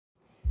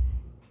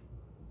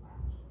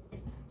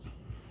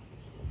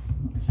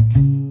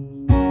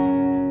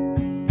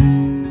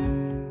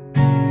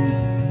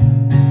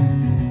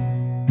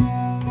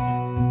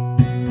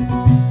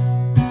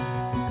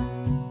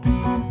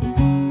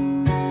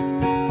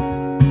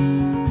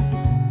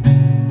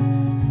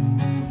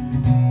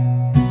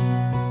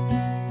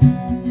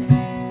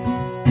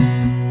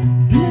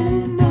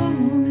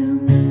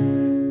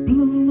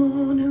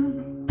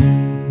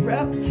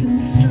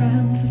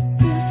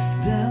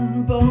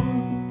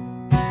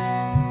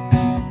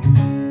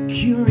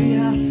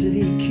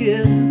curiosity,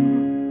 kid,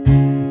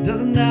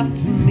 doesn't have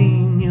to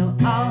mean you're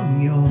on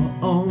your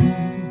own.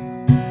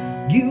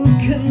 You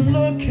can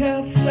look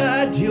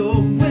outside your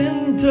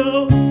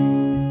window,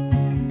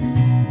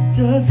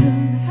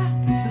 doesn't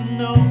have to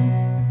know.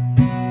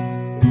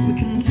 We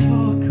can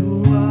talk a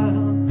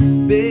while,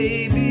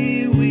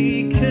 baby,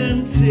 we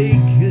can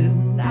take it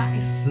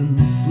nice and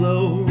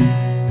slow.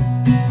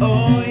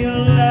 Oh, your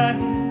life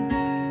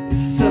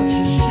is such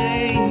a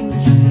shame,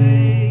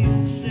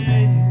 shame,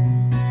 shame.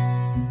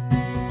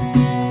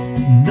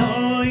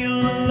 No,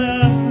 your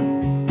love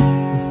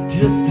is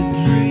just a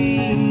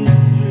dream,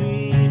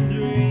 dream,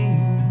 dream.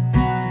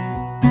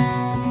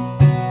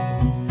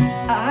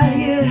 Are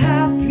you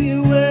happy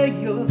where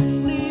you're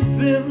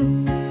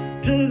sleeping?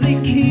 Does he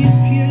keep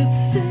you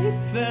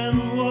safe and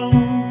warm?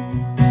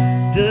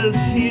 Does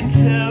he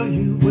tell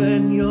you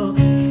when you're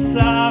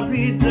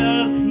sorry?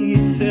 Does he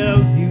tell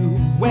you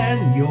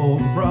when you're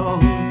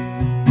wrong?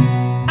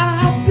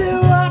 I've been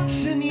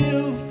watching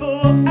you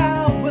for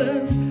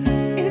hours.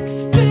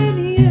 It's been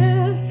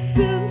years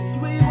since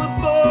we were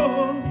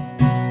born.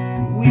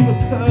 We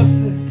were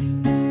perfect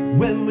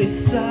when we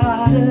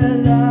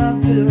started.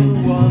 I've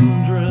been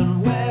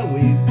wondering where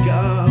we've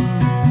gone.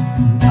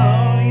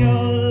 Oh,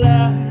 your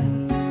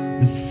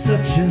life is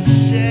such a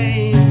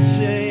shame,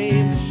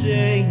 shame,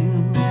 shame.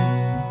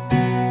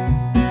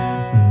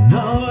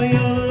 No,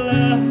 your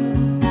love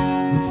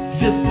is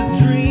just a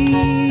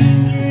dream,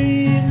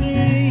 dream,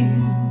 dream.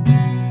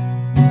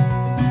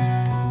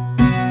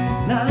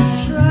 Now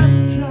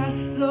trapped, I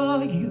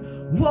saw you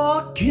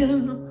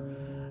walking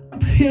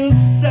up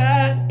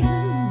hillside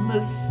in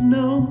the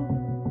snow,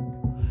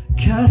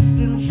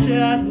 casting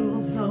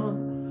shadows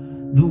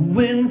on the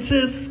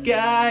winter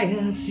sky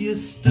as you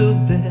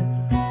stood there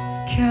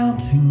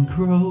counting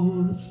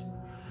crows.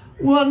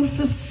 One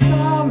for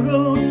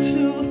sorrow,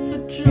 two for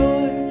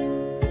joy,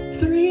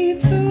 three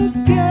for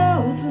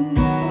girls and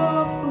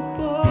four for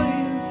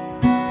boys,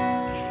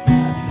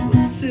 five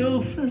for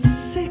silver,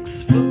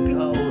 six for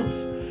gold,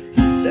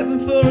 seven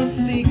for a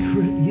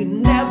secret you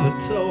never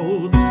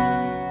told.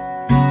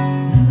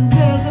 And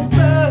there's a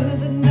bird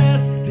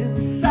nest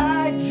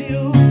inside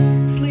you,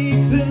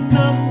 sleeping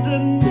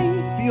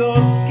underneath your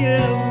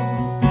skin.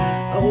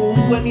 Oh,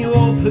 when you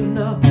open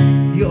up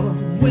your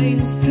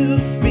wings to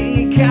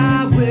speak,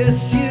 I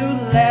wish you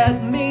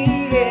let me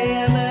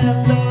in.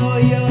 And oh,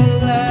 your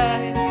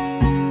life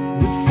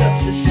was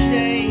such a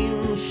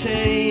shame,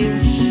 shame,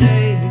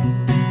 shame.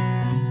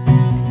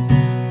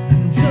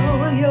 And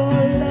oh, your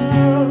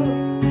love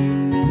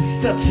was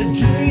such a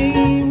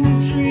dream,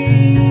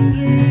 dream,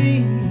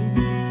 dream.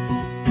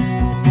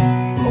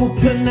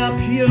 Open up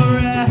your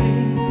eyes,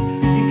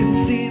 you can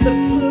see the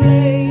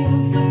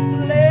flames, the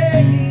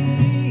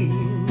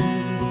flames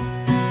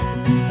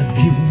of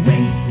your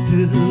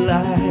wasted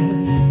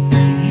life.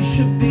 You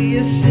should be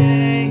ashamed.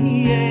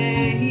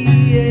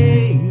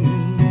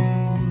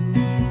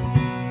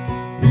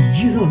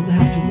 You don't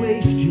have to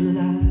waste your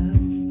life.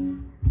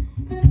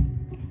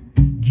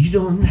 You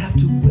don't have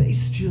to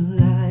waste your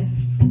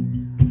life.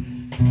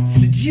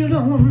 Said you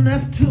don't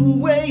have to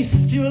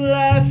waste your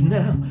life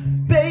now.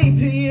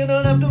 Baby, you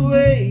don't have to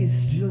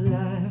waste your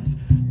life.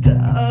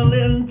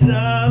 Darling,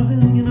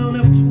 darling, you don't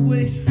have to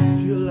waste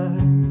your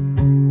life.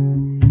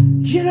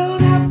 You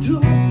don't have to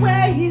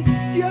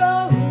waste your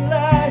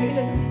life.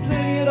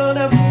 You don't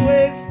have to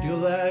waste your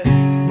life.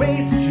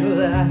 Waste your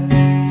life.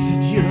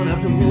 Said you don't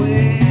have to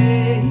waste.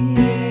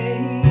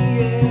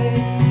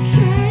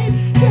 Change,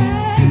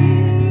 change,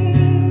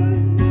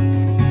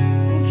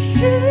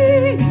 change,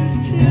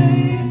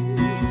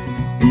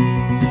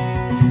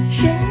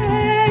 change.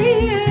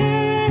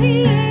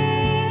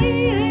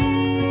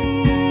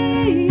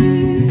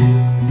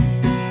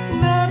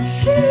 Now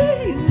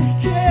change,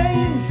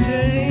 change,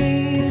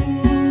 change.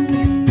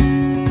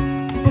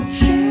 Oh,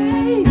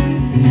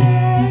 change,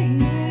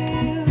 change,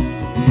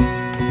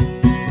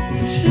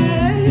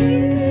 change.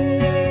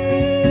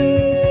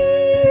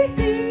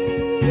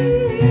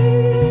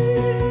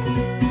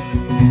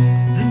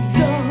 And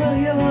all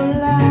your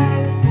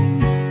life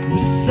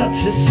was such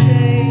a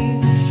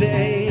shame,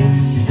 shame,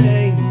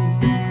 shame.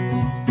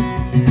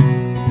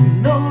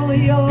 And all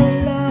your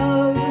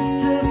love is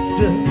just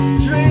a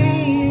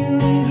dream,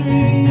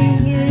 dream,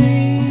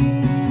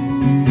 dream.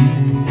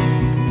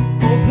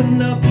 Open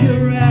up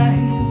your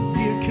eyes,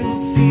 you can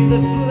see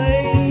the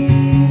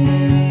flame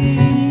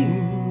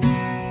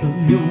of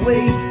your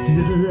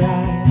wasted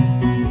life.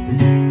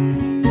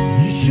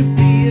 You should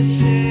be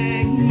ashamed.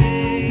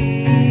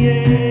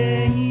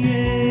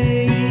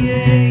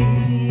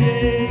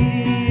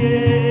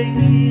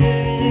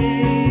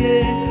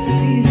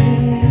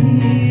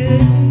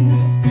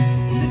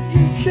 Said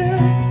you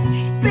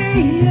should be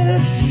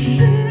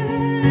ashamed.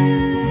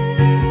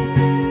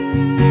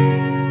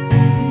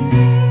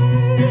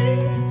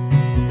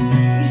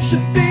 You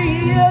should be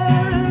ashamed.